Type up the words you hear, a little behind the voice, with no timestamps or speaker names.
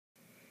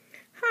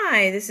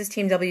Hi, this is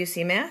Team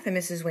WC Math and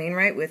Mrs.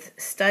 Wainwright with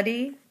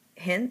study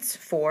hints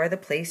for the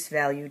place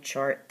value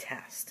chart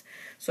test.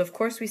 So of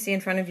course we see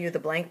in front of you the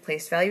blank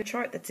place value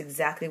chart. That's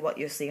exactly what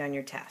you'll see on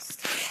your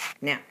test.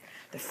 Now,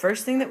 the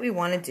first thing that we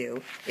want to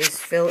do is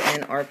fill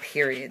in our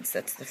periods.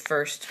 That's the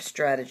first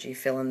strategy,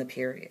 fill in the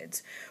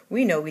periods.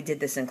 We know we did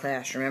this in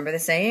class. Remember the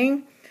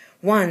saying?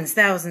 Ones,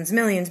 thousands,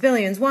 millions,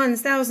 billions,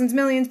 ones, thousands,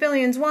 millions,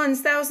 billions,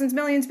 ones, thousands,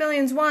 millions,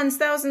 billions, ones,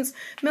 thousands,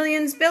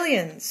 millions,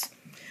 billions.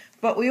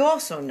 But we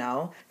also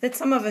know that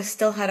some of us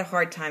still had a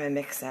hard time to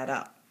mix that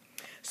up.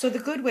 So the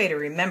good way to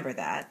remember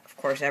that, of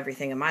course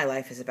everything in my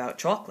life is about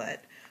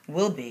chocolate,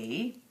 will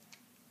be,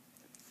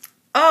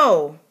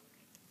 oh,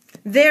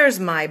 there's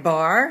my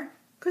bar,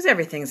 because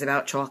everything's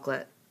about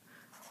chocolate.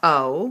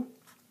 Oh,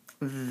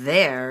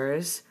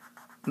 there's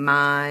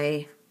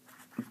my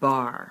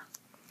bar.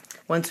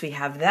 Once we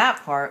have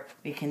that part,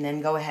 we can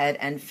then go ahead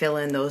and fill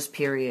in those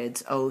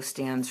periods. O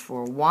stands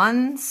for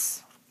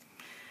ones.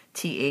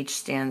 TH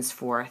stands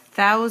for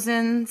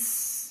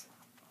thousands,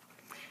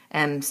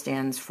 M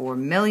stands for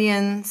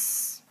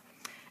millions,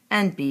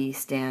 and B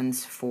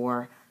stands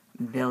for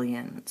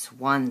billions.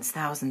 Ones,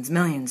 thousands,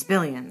 millions,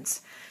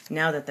 billions.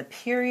 Now that the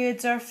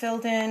periods are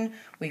filled in,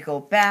 we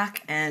go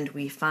back and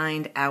we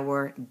find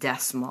our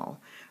decimal.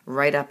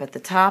 Right up at the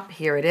top,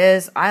 here it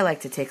is. I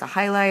like to take a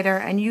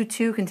highlighter, and you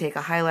too can take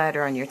a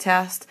highlighter on your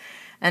test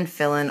and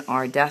fill in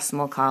our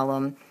decimal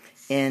column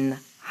in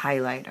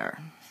highlighter.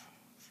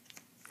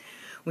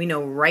 We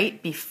know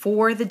right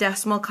before the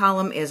decimal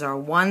column is our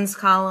ones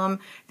column.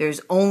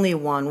 There's only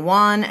one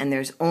 1 and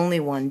there's only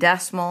one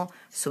decimal,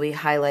 so we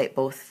highlight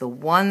both the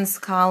ones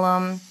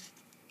column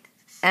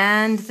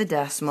and the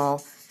decimal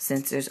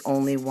since there's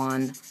only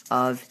one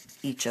of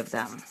each of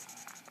them.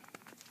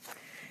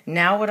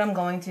 Now what I'm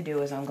going to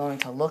do is I'm going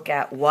to look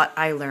at what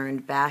I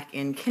learned back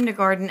in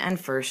kindergarten and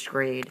first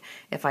grade.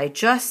 If I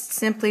just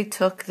simply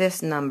took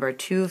this number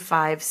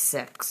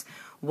 256,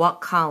 what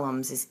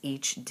columns is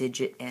each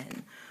digit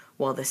in?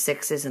 Well, the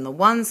 6 is in the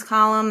ones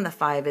column, the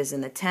 5 is in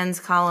the tens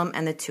column,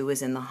 and the 2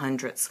 is in the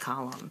hundredths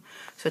column.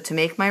 So to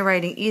make my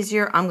writing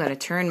easier, I'm going to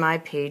turn my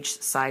page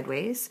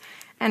sideways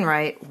and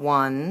write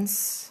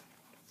ones,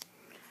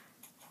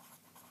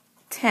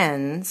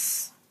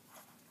 tens,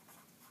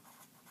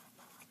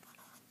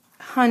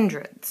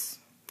 hundreds.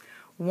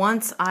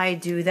 Once I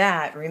do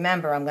that,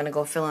 remember I'm going to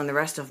go fill in the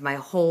rest of my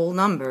whole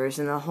numbers,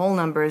 and the whole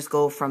numbers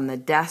go from the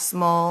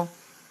decimal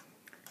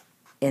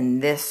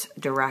in this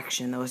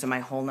direction. Those are my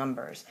whole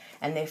numbers.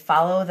 And they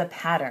follow the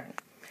pattern.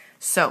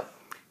 So,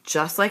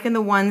 just like in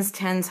the ones,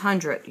 tens,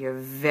 hundred, your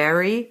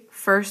very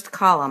first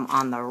column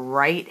on the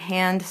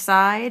right-hand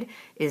side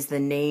is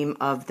the name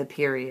of the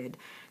period.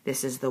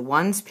 This is the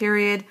ones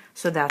period,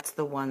 so that's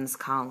the ones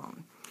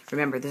column.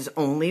 Remember, there's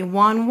only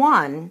one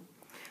 1,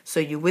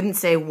 so you wouldn't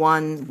say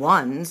 1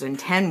 ones and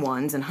 10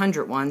 ones and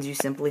 100 ones. You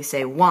simply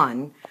say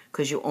 1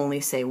 because you only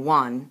say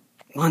one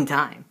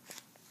time.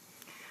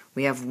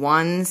 We have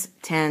ones,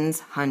 tens,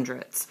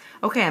 hundreds.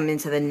 Okay, I'm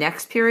into the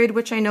next period,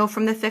 which I know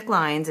from the thick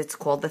lines. It's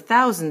called the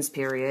thousands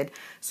period,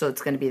 so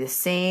it's going to be the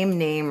same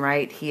name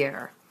right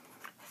here.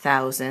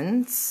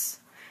 Thousands.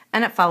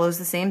 And it follows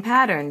the same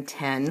pattern.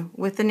 10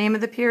 with the name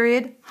of the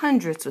period,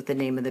 hundreds with the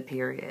name of the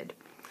period.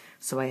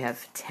 So I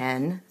have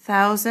 10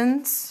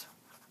 thousands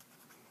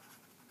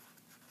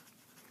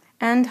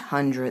and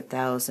 100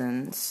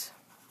 thousands.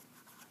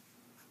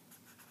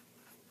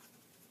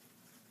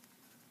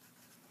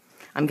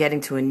 I'm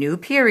getting to a new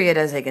period,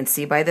 as I can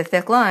see by the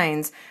thick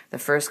lines. The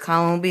first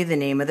column will be the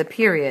name of the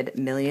period,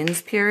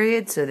 millions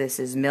period, so this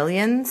is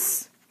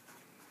millions.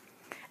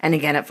 And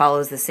again, it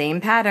follows the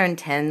same pattern,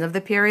 10 of the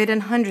period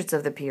and hundreds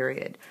of the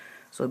period.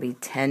 So it'll be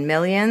 10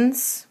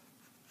 millions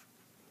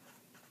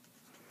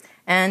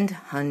and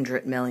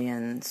 100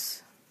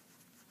 millions.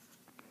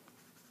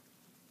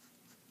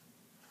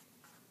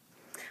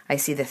 I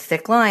see the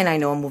thick line, I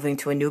know I'm moving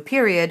to a new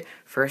period.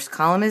 First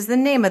column is the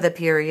name of the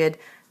period,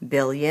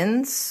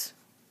 billions.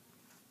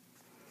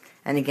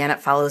 And again, it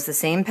follows the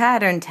same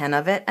pattern, 10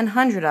 of it and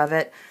 100 of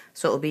it.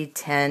 So it will be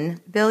 10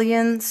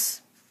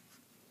 billions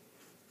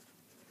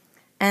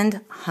and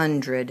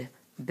 100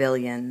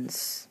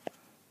 billions.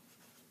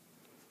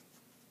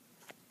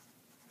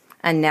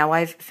 And now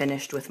I've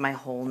finished with my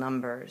whole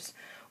numbers.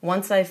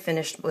 Once I've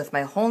finished with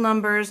my whole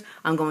numbers,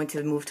 I'm going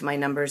to move to my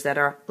numbers that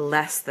are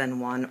less than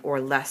 1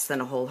 or less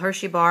than a whole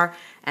Hershey bar,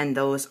 and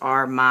those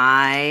are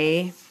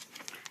my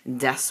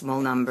decimal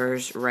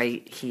numbers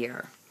right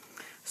here.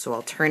 So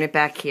I'll turn it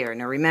back here.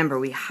 Now remember,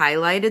 we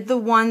highlighted the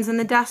ones in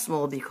the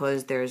decimal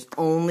because there's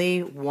only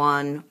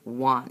one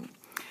 1.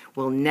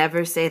 We'll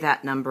never say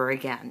that number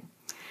again.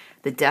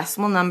 The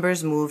decimal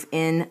numbers move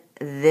in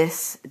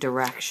this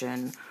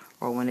direction,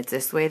 or when it's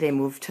this way, they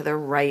move to the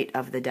right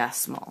of the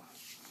decimal.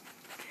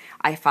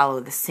 I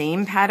follow the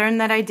same pattern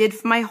that I did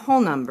for my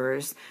whole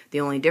numbers.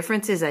 The only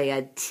difference is I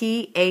add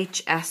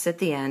THS at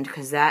the end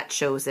because that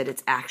shows that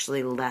it's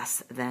actually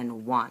less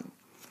than 1.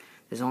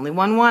 There's only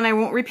one 1, I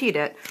won't repeat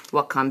it.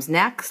 What comes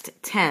next?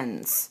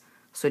 Tens.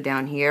 So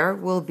down here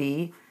will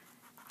be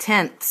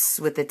tenths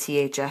with the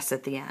THS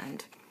at the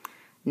end.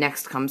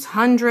 Next comes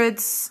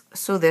hundredths,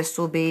 so this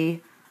will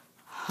be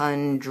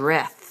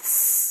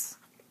hundredths.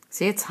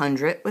 See, it's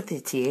hundred with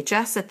the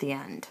THS at the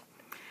end.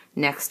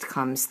 Next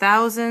comes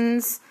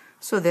thousands,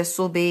 so this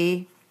will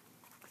be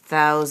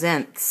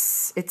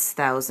thousandths. It's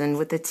thousand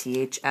with the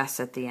THS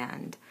at the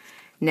end.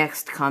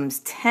 Next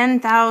comes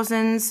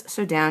 10,000s,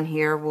 so down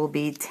here will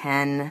be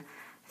 10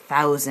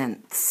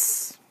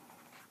 thousandths.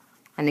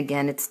 And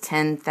again, it's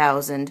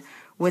 10,000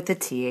 with the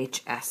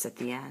THS at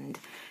the end.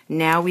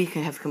 Now we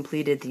can have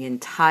completed the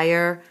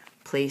entire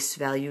place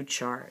value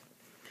chart.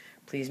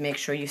 Please make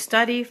sure you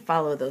study,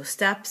 follow those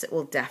steps. It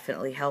will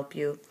definitely help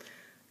you.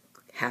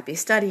 Happy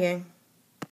studying.